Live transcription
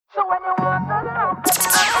So when you want to love,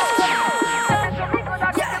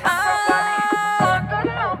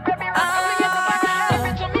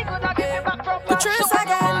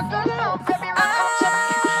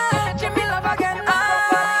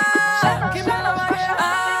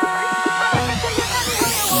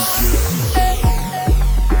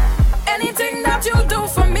 anything that you do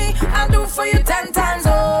for me, I'll do for you 10 times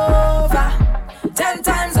over, 10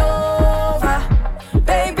 times over,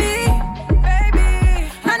 baby.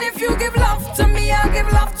 And if you give love to me, I'll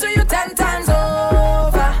give love to you 10 times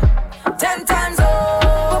over, 10 times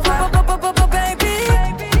over, baby.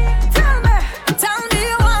 Tell me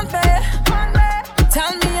you want me,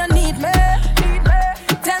 tell me you need me,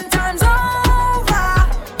 10 times over.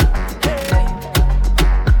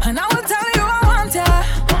 And I will tell you I want ya,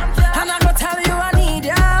 and I go tell you I need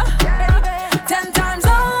ya, 10 times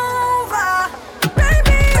over,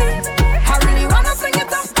 baby. I really wanna sing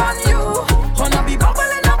it up on you, wanna be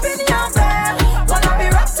bubbling up in your bed, wanna be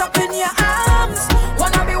wrapped up in your arms,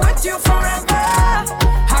 wanna be with you forever.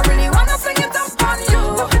 I really wanna sing it up on you,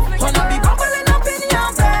 wanna be bubbling up in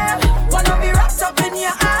your bed, wanna be wrapped up in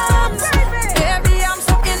your arms. Baby, I'm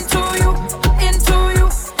so into you, into you,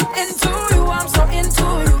 into you. I'm so into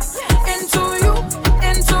you, into you,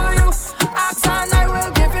 into you. Ask and I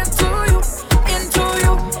will give it to you, into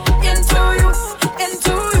you, into you,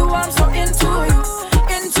 into you. I'm so into you,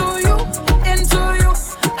 into you, into you.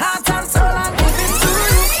 Heart and soul, I'll give it to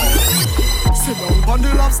you. Sit down on the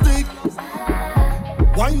lobstick,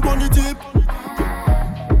 wine on the tip.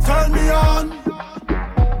 Turn me on,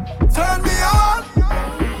 turn me on.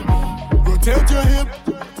 Rotate your hip,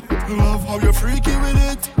 love how you're freaky with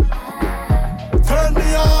it. Turn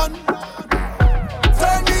me on,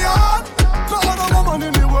 turn me on. No other woman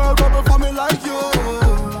in the world bubble for me like you.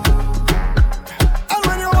 And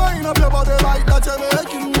when you wind up your body like that, you're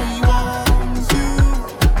making me want you.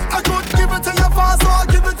 I could give it to you fast, so I'll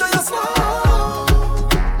give it to you slow.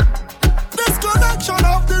 This connection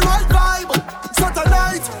of the right vibe. So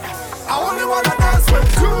tonight, I only wanna dance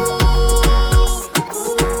with you.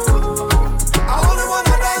 I only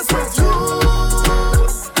wanna dance with you.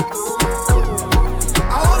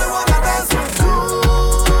 I only wanna dance with you.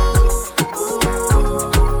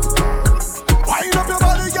 Wind up your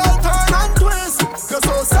body, girl, turn and twist. You're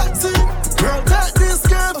so sexy, girl, take this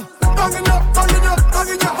game. Bang in your, bang in your, bang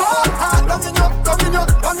in your heart, heart. Bang in your, bang in your,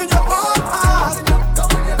 bang in your heart, heart.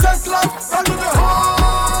 Take love, bang in your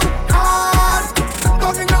heart, heart.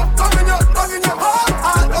 Bang in your, bang in your, bang in your heart,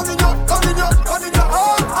 heart. Bang in your, bang in your, bang in your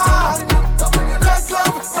heart, heart. Take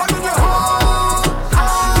love, bang in your heart,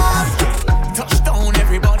 heart. Touchdown,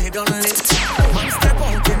 everybody done lit. Man step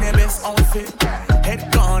out in their best outfit. Head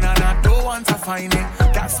gone and I don't want to find it.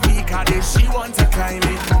 That speaker there, she want to climb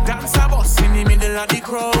it. Dance a bus in the middle of the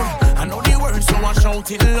crowd. I know the words, so I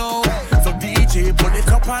shout it loud. So DJ, put it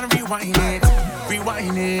up and rewind it.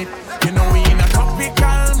 Rewind it. You know we in a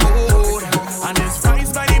tropical mode, and there's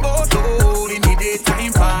vibes by the boatload. In the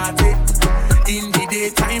daytime party, in the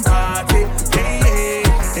daytime party. Yeah,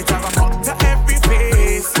 yeah. It have a cut to every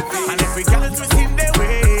face, and every girl twisting their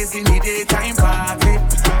ways. In the daytime party,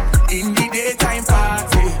 in the daytime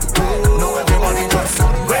party. Oh, now everybody just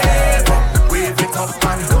wave it up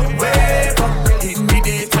and wave up. In the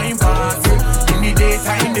daytime party, in the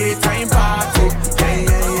daytime party. Yeah,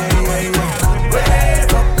 yeah, yeah, yeah,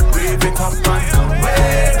 yeah. Wave it up and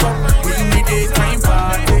wave up. In the daytime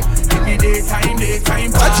party, in the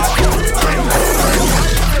daytime party.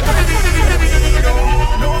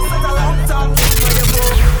 No such a long time.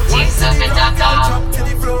 Drop to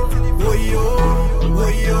the floor.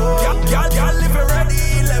 Girl, if you're ready,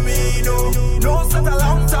 let me know. No such a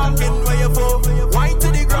long talking where you for. Wine to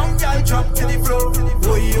the ground, girl, drop to the floor.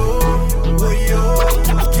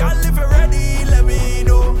 Girl,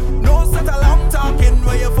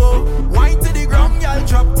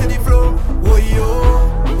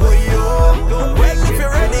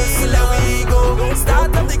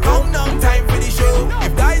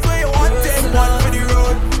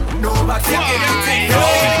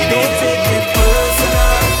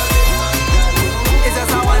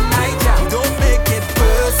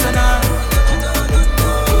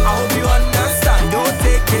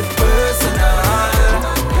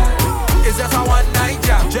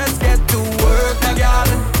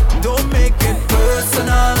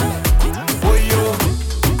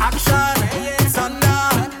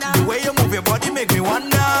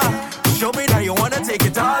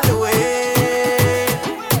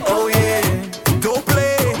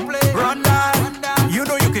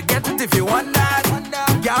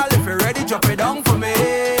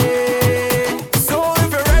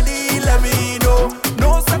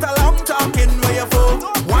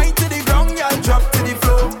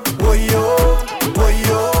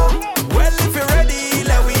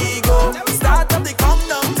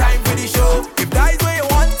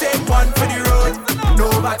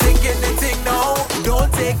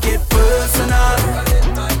 personal.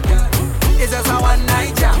 It's just a one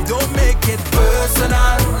night jam. Don't make it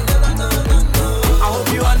personal. I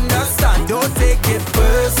hope you understand. Don't take it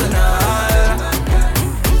personal.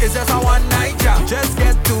 It's just a one night jam. Just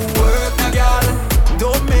get to work, now, girl.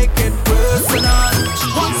 Don't make it personal.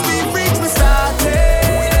 Once we reach, we started.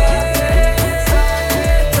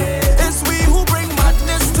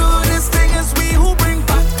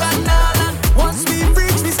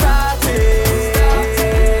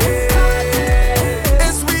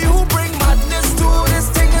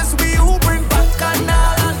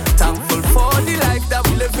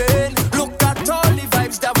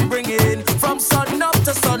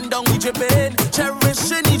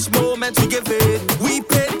 Cherishing each moment we give it. We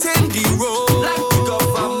painting the road like the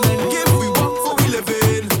government give. We work for we live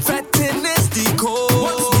in. Fetting is the code.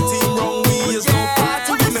 What's the team wrong? We is no part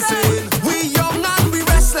to be missing. We young and we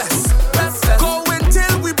restless. Going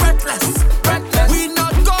till we breathless. We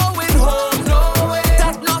not going home. No way.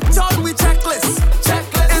 That not all we checklist.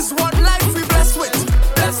 Is what life we blessed with.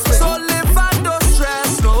 So live and don't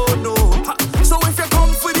stress. No. So if you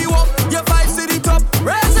come for the walk, your vibes to the top.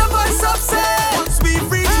 Raise your voice up, say.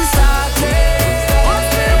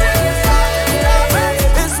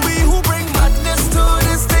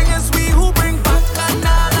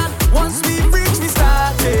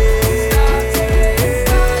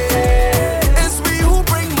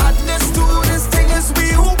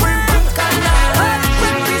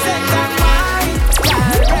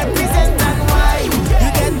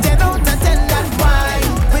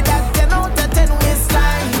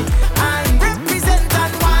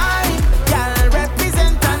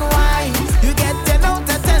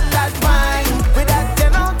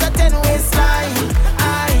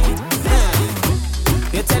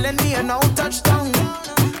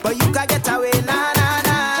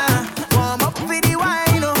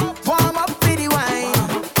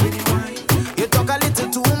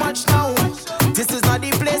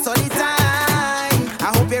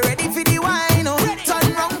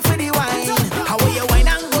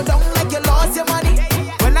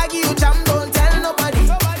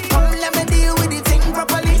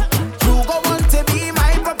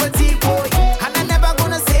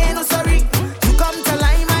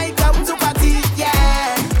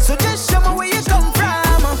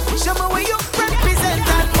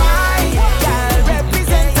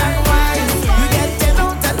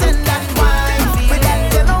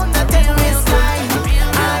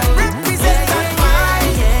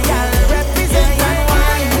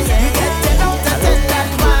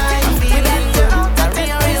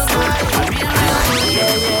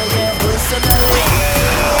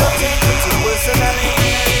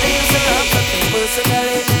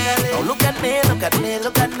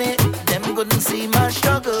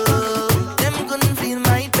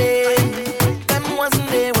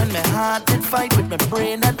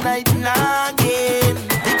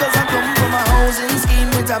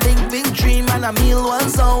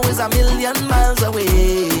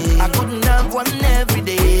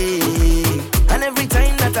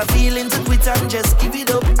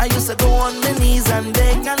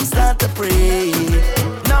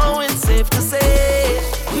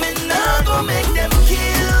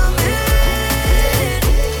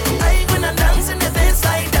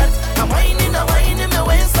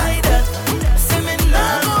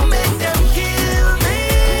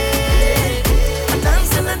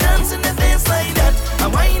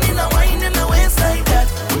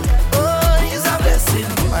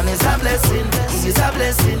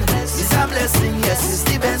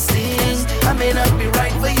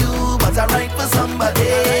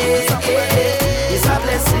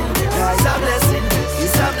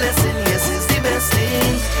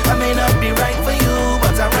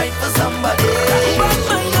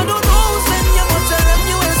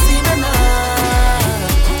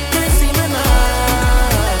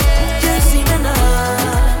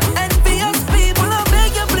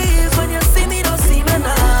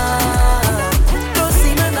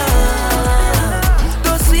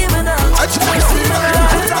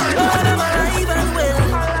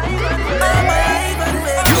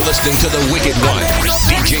 Listening to the Wicked One,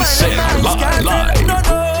 DJ Sid, live.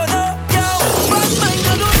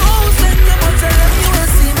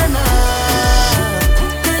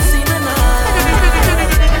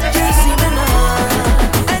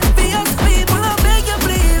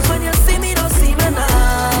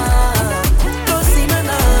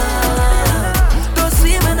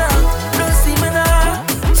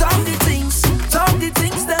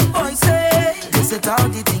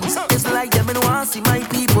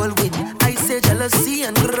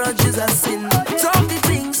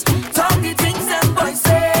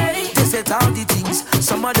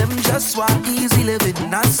 just want easy living.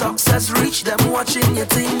 Not success reach them watching your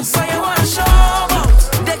things. So you want show out,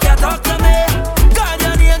 they can't talk to me.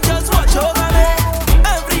 Guardian angels watch over me.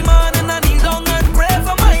 Every morning I kneel down and pray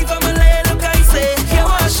for my family. Look I say, you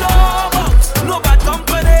want show out, no bad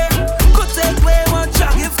company. Could take away one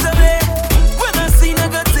job give to me. When I see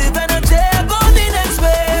negative energy, I go the next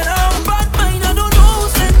way. Now bad mind, I don't know,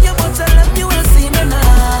 send you but tell them you will see me now.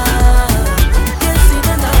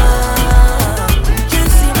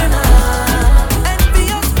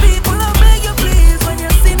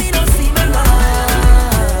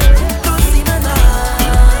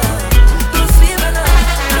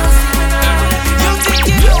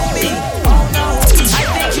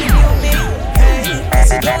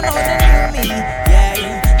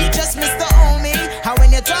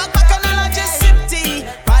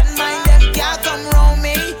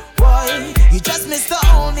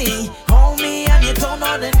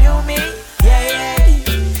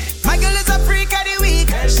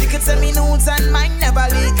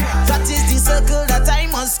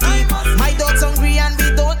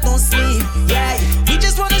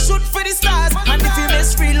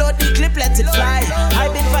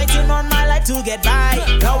 To get by,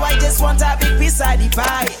 now I just want a big piece of the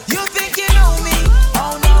pie. You think you know me?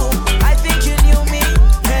 Oh no, I think you knew me.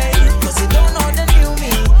 Hey, cause you don't know the new me.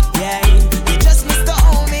 Yeah, you just missed the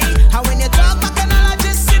homie. How when you talk back and all I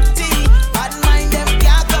just sip tea. Bad mind them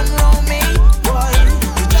can't come round me. Boy,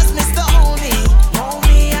 you just missed the homie,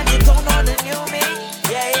 and you don't know the new me.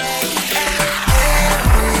 Yeah,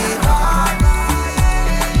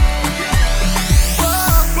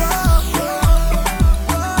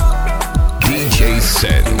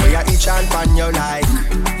 Said we are each and pan you like.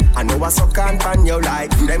 I know I suck and pan you like.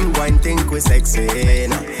 Them going think we sexy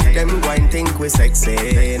nah. Them going think we sexy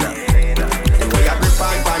nah. We are grip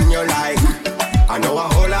and pan you like. I know I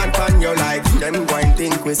hold and pan you like. Them going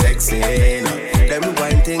think we sexy nah. Them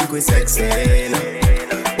going think we sexy nah.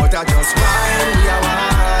 But I just wine,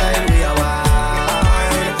 we are wine.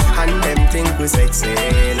 And them think we sexy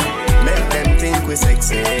nah. Make them think we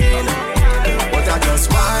sexy nah. But I just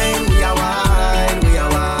wine, we are wine.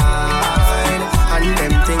 And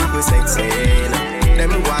them think we sexy.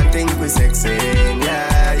 Them one think we sexy.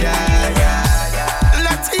 Yeah.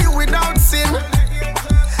 Let's hear without sin.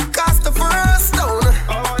 Cast the first stone.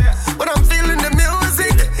 When I'm feeling the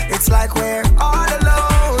music, it's like we're all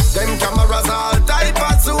alone. Them cameras all type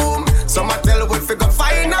of zoom. Some I tell we figure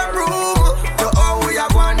find a room. To all we are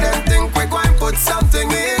going, them think we going put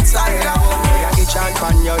something inside our home. We are each and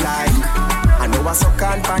pan your life. I know I suck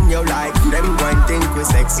and pan you like. Them going think we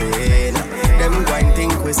sexy. Them going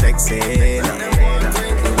think we sexy. We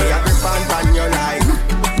are grip and pan you like.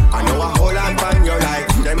 I know I hold and pan you like.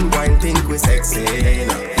 Them going think we sexy.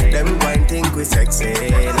 Them going think we sexy.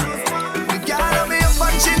 Girl, me up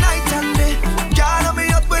when she night and day. Girl,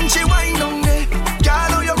 me up when she wind on day.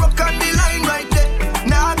 Girl, you rock on the line right there.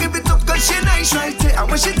 Now give it up 'cause she nice right there. And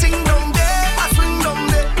when she ting down there, I swing down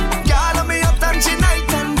there. Girl, me up and she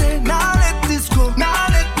night and day. Now let this go. Now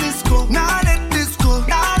let this go. Now let this go.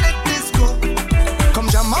 Now let this go. Come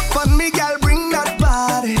jam up on me, girl, bring that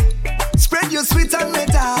body. Spread your sweet on me,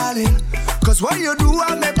 darling. 'Cause what you do,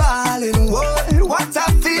 I'm me balling. What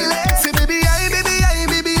I feel it. See, baby,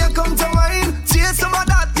 I come to wine. Chase some of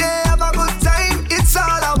that, yeah, have a good time. It's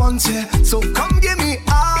all I want, yeah. So come give me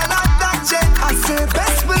all of that, yeah. I say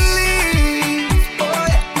best believe. Oh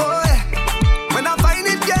yeah. When I find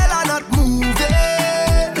it, girl, I'm not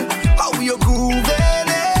moving. How you grooving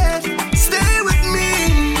it? Stay with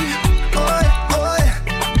me. Oh yeah.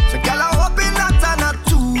 So girl, I'm hoping that I'm not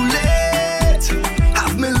too late.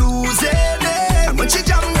 Have me losing it. And when she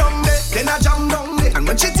jam down there, then I jam down there. And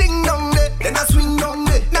when she ting down there, then I swing down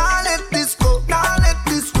there. Now let this go. Now let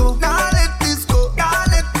this go. Now let this go. Now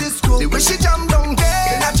let this go. The way she jam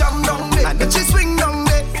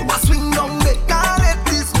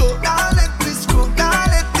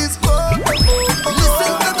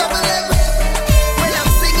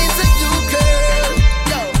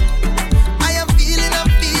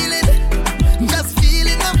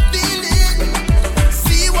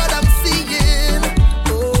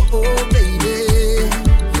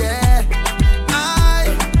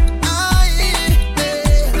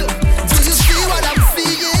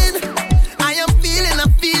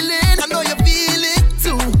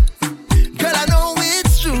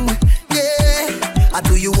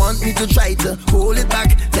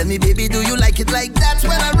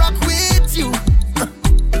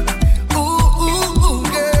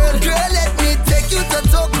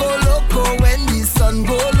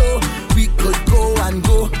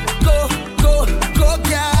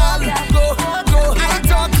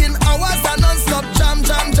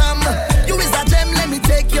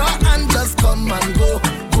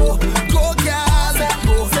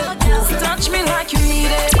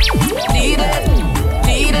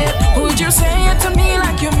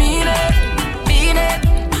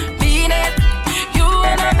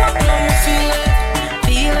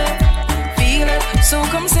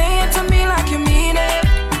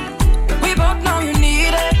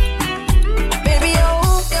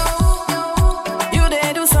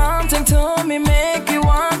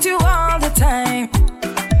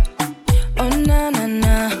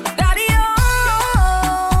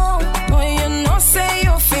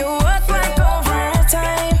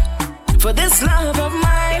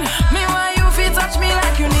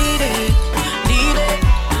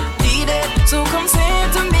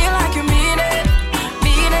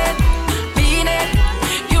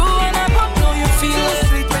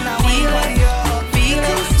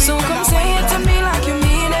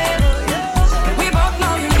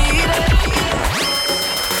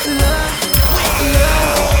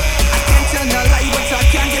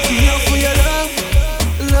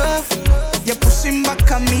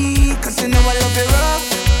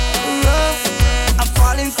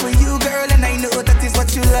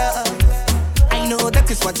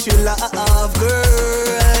what you love, girl.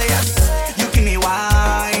 Yes, you give me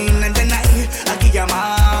wine and then I give you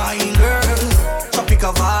mine, girl.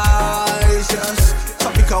 Tropical vibes, yes,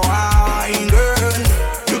 tropical wine, girl.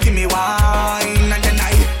 You give me wine and then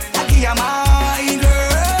I give you mine,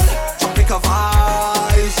 girl. Tropical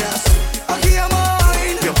vibes, yes, I give you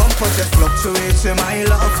mine. Your bumper just fluctuates in my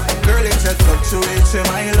love, girl. It just fluctuates in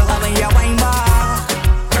my love. When you wine back,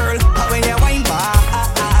 girl, when you wine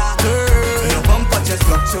back, girl. Your bumper just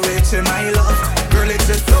fluctuates in my love, girl. It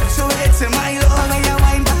just fluctuates in my love. When you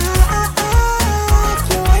wine back,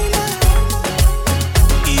 you wine back.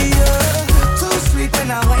 Yeah, too sweet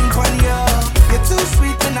when I wine pon you. You're too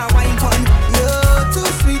sweet when I wine pon you. Too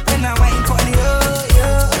sweet when I wine pon you.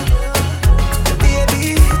 Yeah,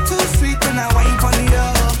 baby, too sweet when I wine pon you.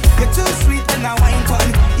 You're too sweet when I wine pon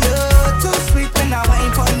you. Too sweet when I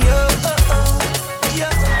wine pon you.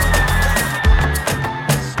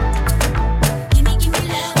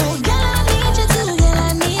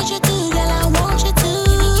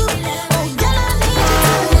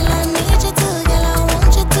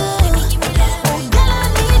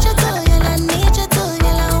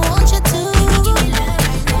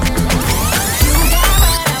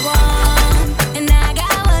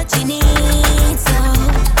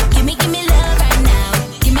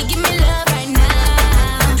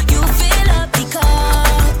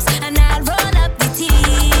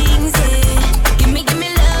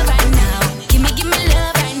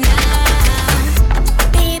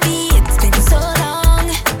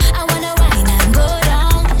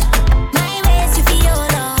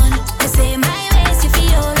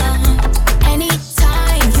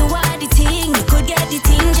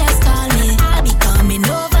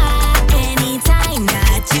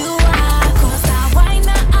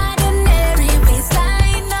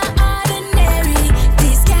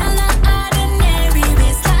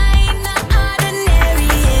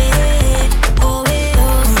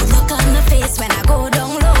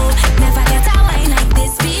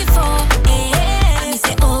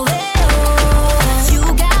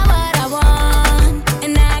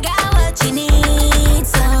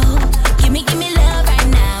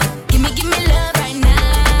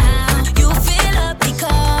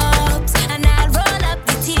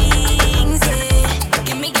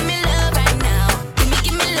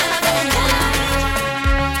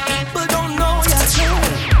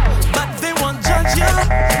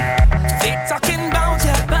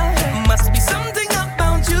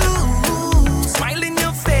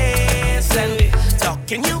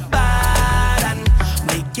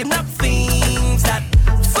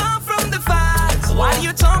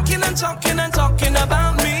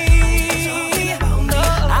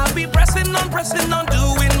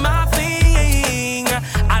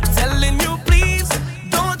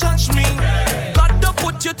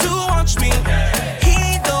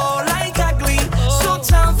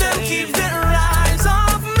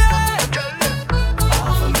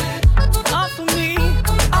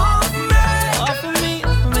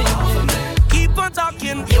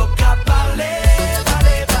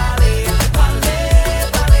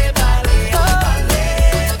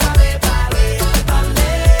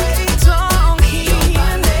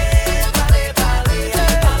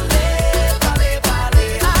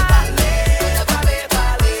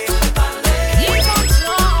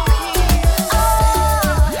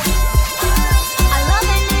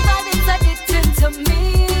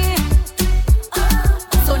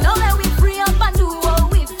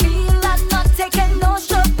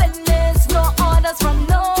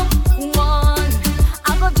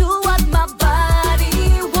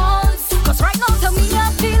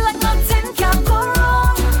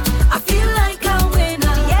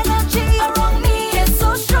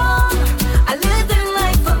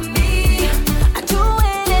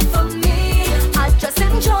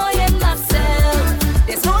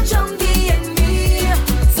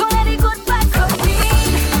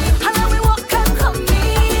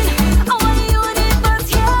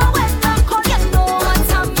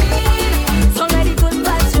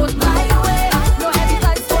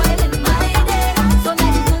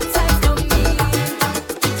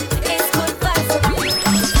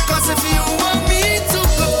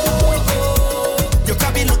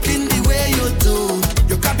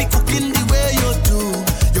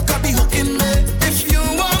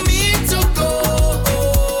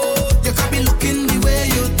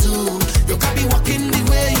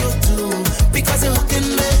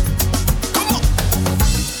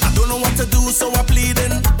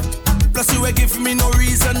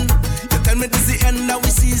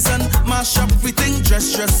 mash up everything,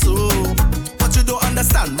 dress so. But you don't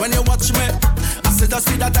understand when you watch me. I said I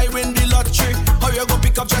see that I win the lottery. How you go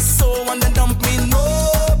pick up just so and then dump me?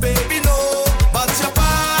 No.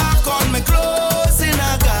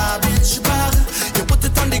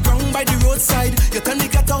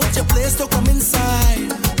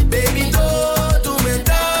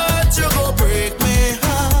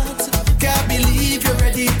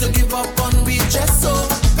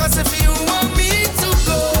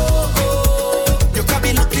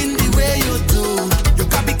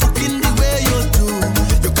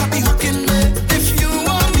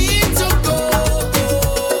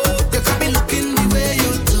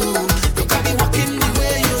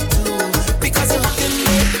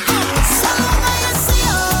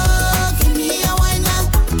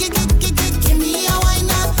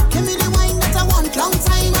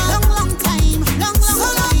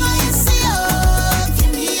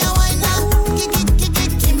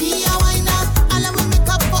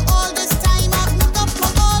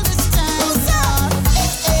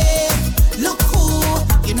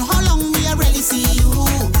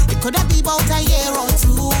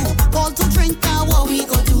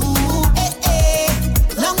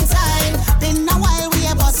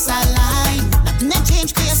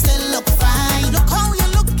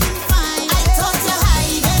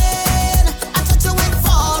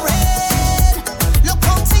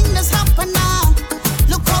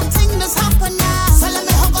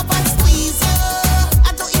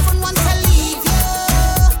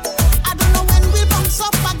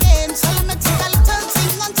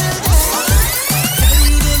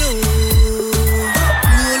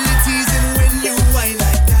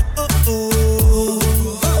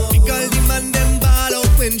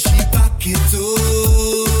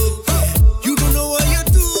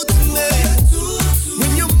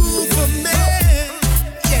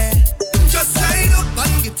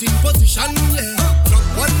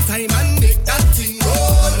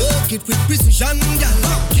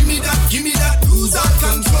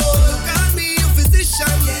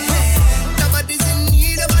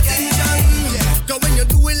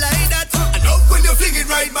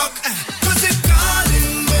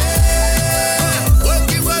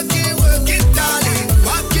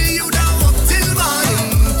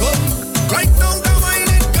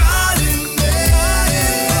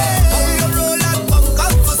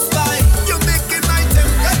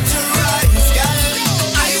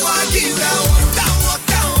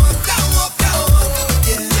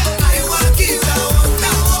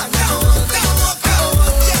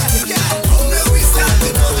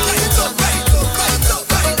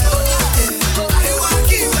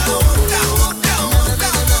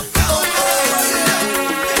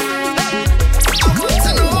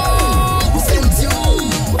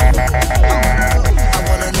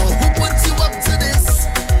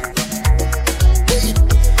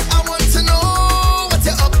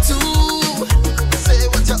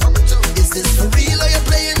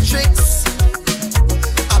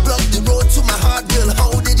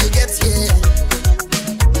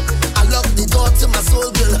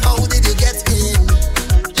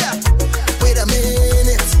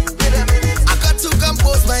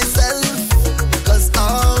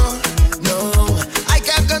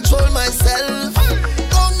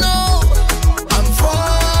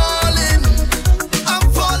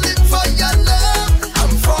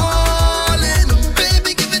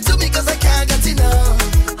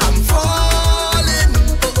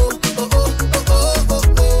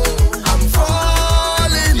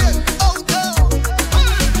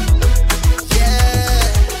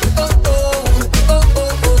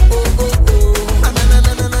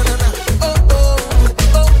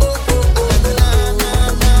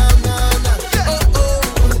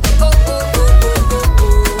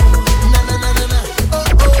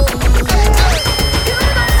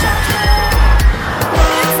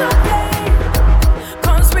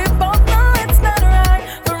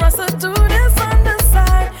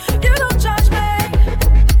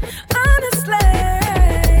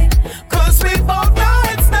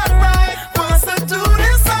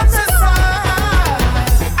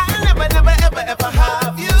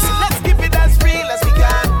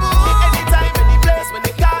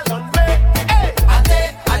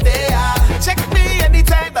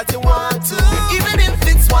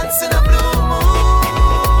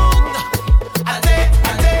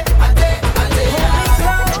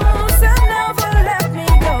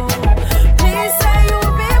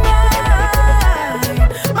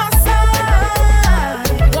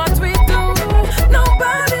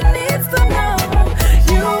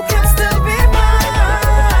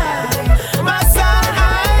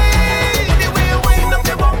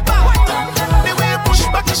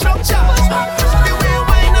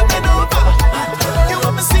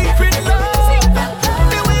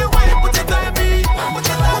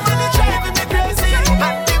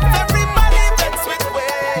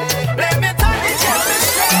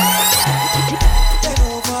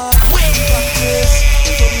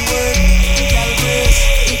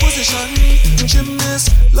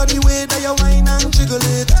 wine and jiggle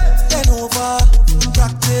it. Then over,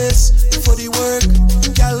 practice for the work.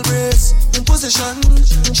 Gal brace, position,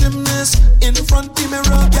 gymnast. In front the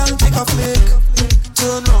mirror, gal take a flick.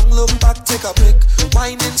 Turn round, look back, take a pic.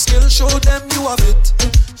 Whining skill, show them you have it.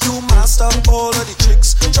 You master all of the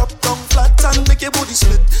tricks. Drop down flat and make your booty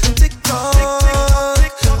split. Tick tock,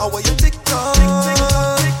 how are you tick tock?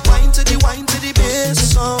 Wine to the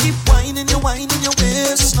bass now. Keep whining your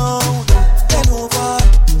waist now. Then over,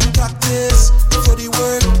 practice for the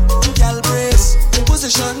work. Gal brace,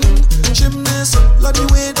 position, gymnast. Love the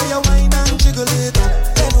way that you whine and jiggle it.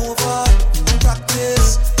 Then over,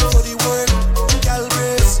 practice for the work. Gal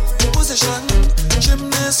brace, position,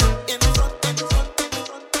 gymnast. In front.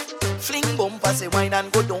 Fling bumper, say wine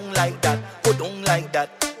and go down like that. Go down like that.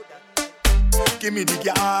 Give me the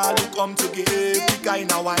girl who come to give the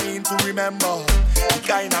kind of wine to remember. The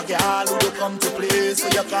kind of girl who don't come to play, so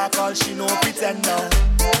you can't call she no pretender.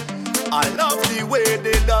 I love the way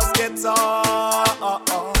they just get on.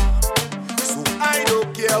 So I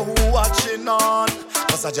don't care who watching on.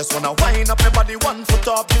 Cause I just wanna wind up your body 1 foot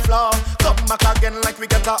off the floor. Come back again like we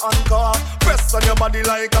get a encore. Press on your body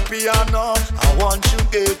like a piano. I want you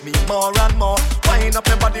give me more and more. Wind up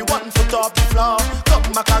your body 1 foot off the floor.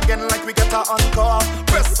 Come back again like we get a encore.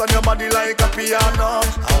 Press on your body like a piano.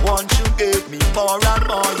 I want you give me more and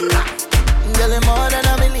more, yeah. Girl, you're more than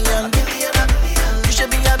a million. You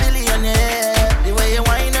should be a billionaire. The way you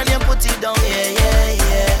whine and you put it down, yeah, yeah,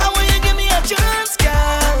 yeah. I want you give me a chance,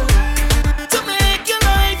 girl.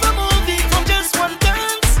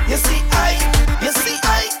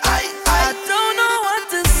 I don't know what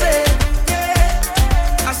to say.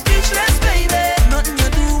 I'm speechless, baby. Nothing you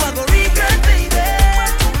do, I go regret, baby.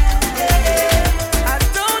 I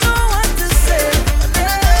don't know what to say.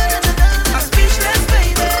 I'm speechless,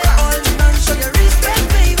 baby. All the man show you respect,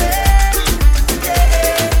 baby. I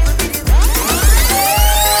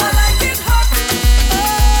like it hot.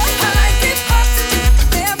 I like it hot,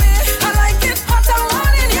 baby. I like it hot. I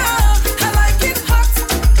want it, yeah. I like it hot.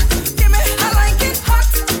 Give me. I like it hot.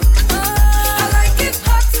 I like it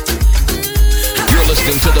hot. You're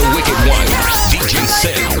listening to the Wicked One, DJ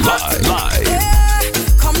Sid, live. Yeah,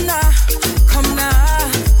 come now,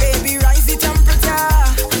 baby, rise the temperature.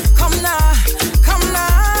 Come now,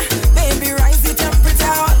 baby, rise the temperature.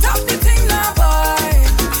 Hot up the thing now, boy.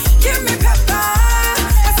 Give me pepper. I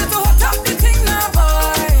said to hot up the thing now,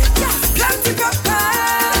 boy. Plenty pepper.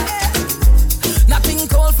 Nothing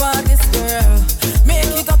cold for this girl. Make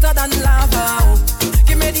it hotter than lava.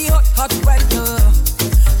 Give me the hot weather.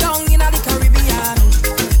 Down in the Caribbean.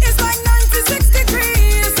 It's like 96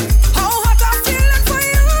 degrees. How hot I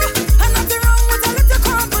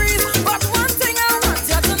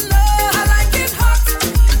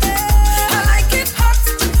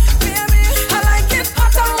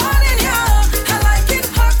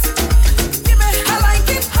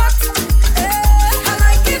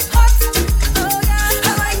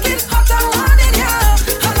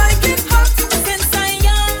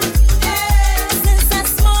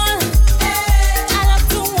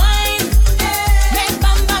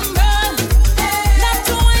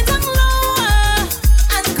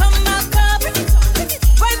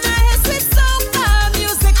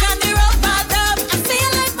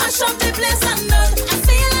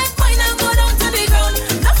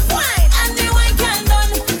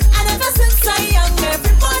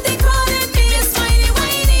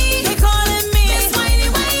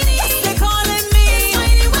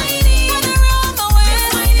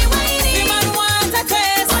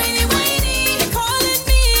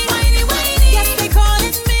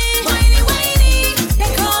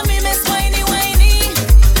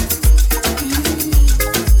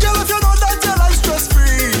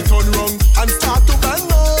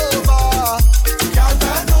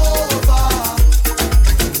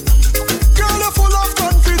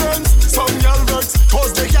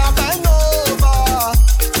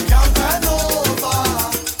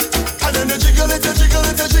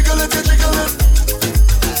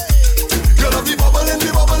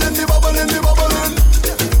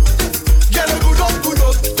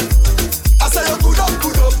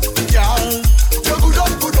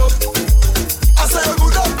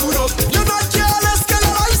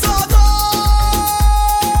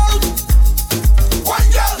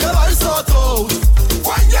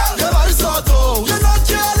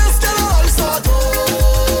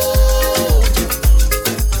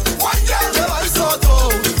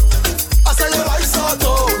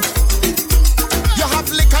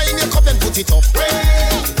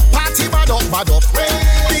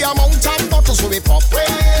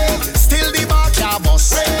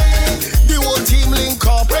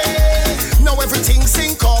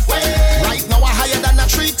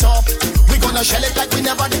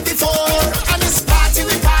never did before. And it's party,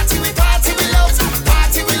 we party, we party, we love.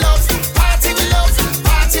 Party, we love. Party, we love.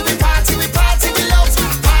 Party, we party, we party, we love.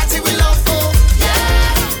 Party, we love. Oh,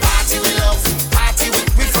 yeah. Party, we love. Party,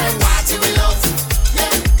 we friend. Party, we love.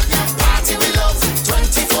 Yeah, yeah. Party, we love.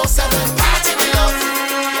 24/7. Party, we love.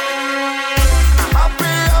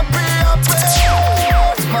 Happy, happy, happy.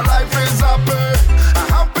 My life is happy.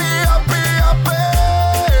 Happy, happy, happy.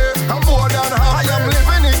 I'm more than happy. I am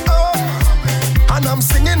living it up, and I'm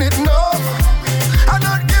singing it now. I'm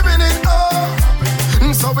not giving it up,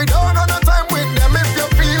 so we don't have no time with them. If you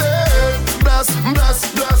feel it, bless, bless,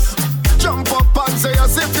 bless. Jump up and say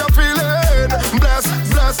as if you're feeling bless,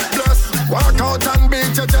 bless, bless. Walk out and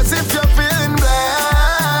beat your chest if you're feeling blessed.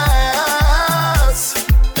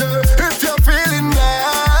 Yeah, if you're feeling blessed.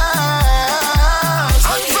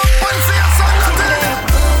 Hands up and say a song today.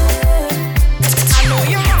 I know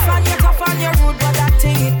you're rough and you're tough and you're rude, but that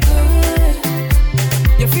thing it good.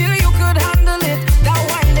 You feel you could handle it, that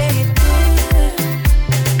one day it good.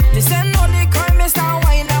 They say no liquor, Mr.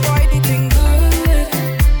 Wine, that boy the thing good.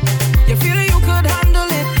 You feel you could handle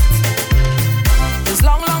it. This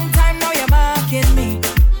long, long time now you're marking me.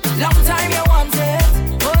 Long time you want it.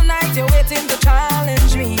 All night you're waiting to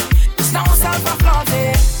challenge me. It's no self-applause,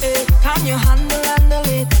 Can you handle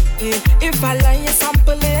it? If I lie, you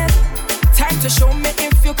sample it. Time to show me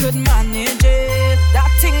if you could manage it.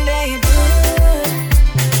 That thing they good.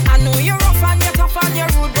 I know you're rough and you're tough and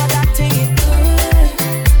you're rude, but that thing it good.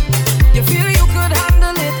 You feel you could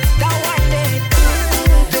handle it. That one day it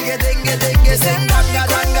good. Digga, digga, digga, Send digga, on the digga,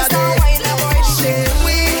 chorus, digga, that wine, that boy shit.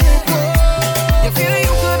 You feel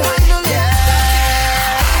you could handle it.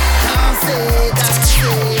 Dansez,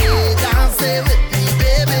 dansez, dansez with me,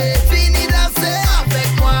 baby. Fini danser avec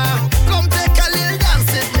moi. Come take a little dance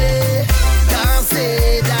with me.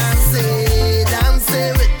 Dansez, dansez, dansez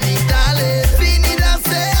with me, darling. Fini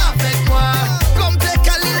danser avec moi. Come take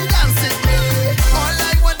a little dance with me. All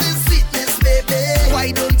I want is sweetness, baby. Why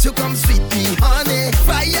don't you come sweet me, honey?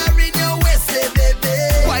 Fire in your waist, baby.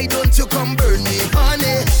 Why don't you come burn me,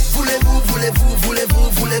 honey? Voulez-vous, voulez-vous, voulez-vous,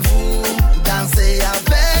 voulez-vous danser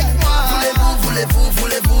avec moi? Voulez-vous, voulez-vous,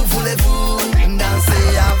 voulez-vous, voulez-vous danser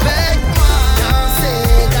avec moi? Dansez,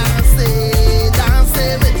 dansez,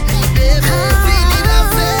 dansez with me, baby. Fini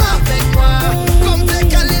danser avec moi. Come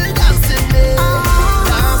take a little dance with me.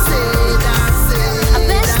 Dansez, dansez,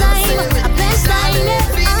 dansez with me, darling.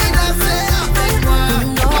 Fini danser avec moi.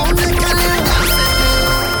 Come take a little dance with me.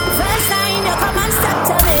 First time you come and step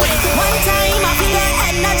to me. One time I feel your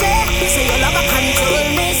energy. Say you love a control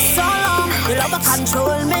me so long. You love a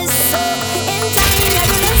control me so. In time you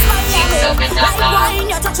twist my body. Like wine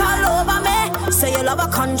you touch all over me. Say you love a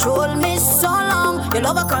control me so long. You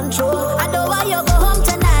love a control. I don't want you go home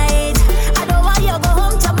tonight. I don't want you go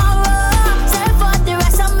home tomorrow. Say for the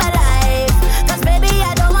rest of my life. 'Cause baby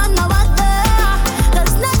I don't want no other.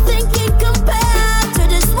 'Cause nothing can compare to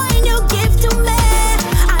this wine you give to me.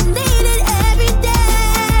 I need it every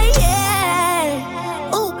day,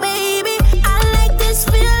 yeah. Ooh, baby, I like this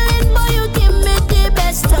feeling, boy. You give me the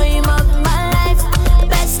best time of my life,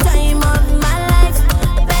 best time of my life,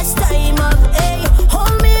 best time of. Hey,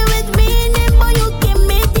 hold me with me, boy. You give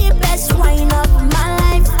me the best wine of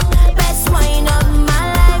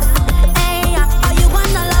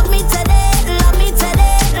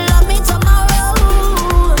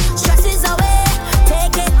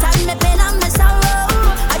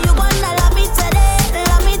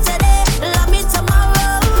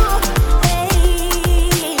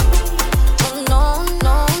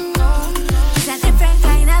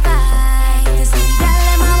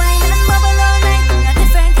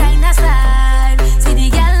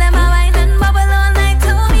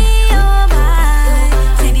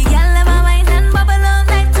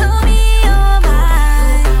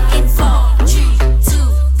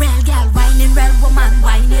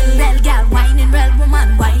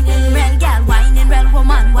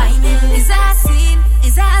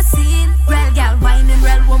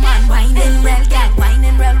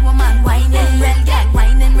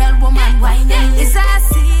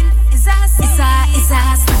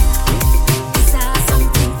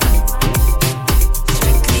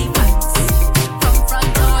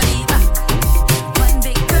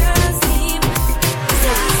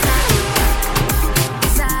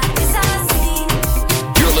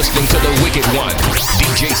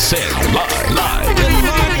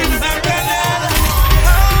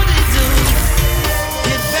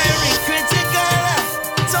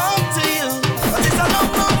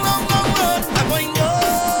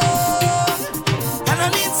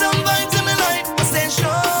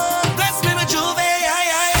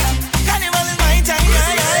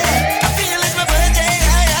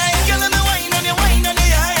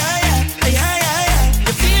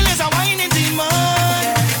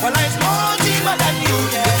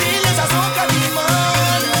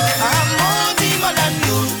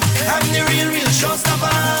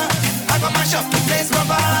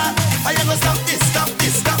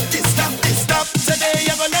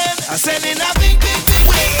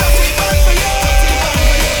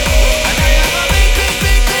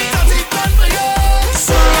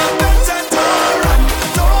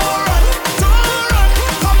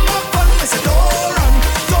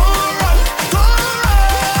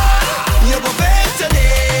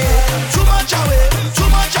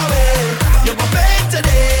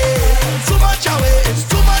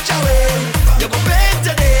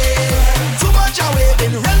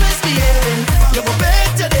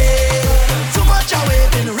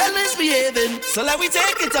like we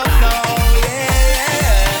take it up now,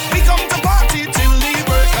 yeah. We come to party till the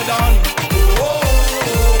break of dawn. Oh,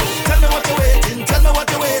 tell me what you're waiting, tell me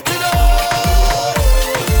what you're waiting on.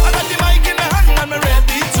 I got the mic in the hand and I'm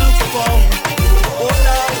ready to perform. Oh,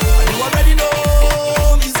 Lord, and you already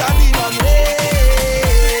know it's a demon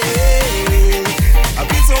rain. I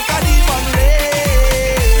feel so demon rain.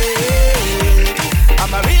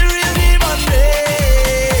 I'm a real demon rain.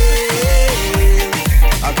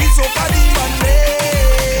 I feel so demon rain.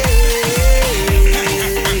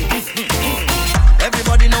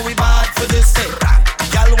 Everybody know we bad for this.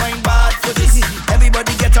 Y'all wine bad for this.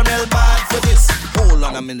 Everybody get on real bad for this. Hold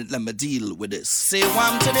on a minute, let me deal with this. Say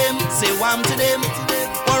wham to them, say wham to them.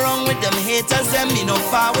 What wrong with them haters, them? Me no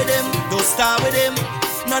far with them, don't start with them.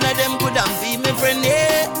 None of them could be me friend,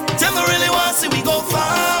 yeah. Them really want see we go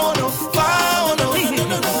far, oh no, far, oh no.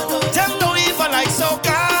 Them no even like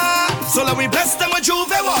Soca. So let we bless them with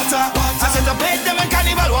Juve water. I said to bathe them in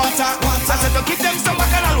carnival water. I said to give them some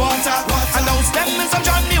bacchanal water. And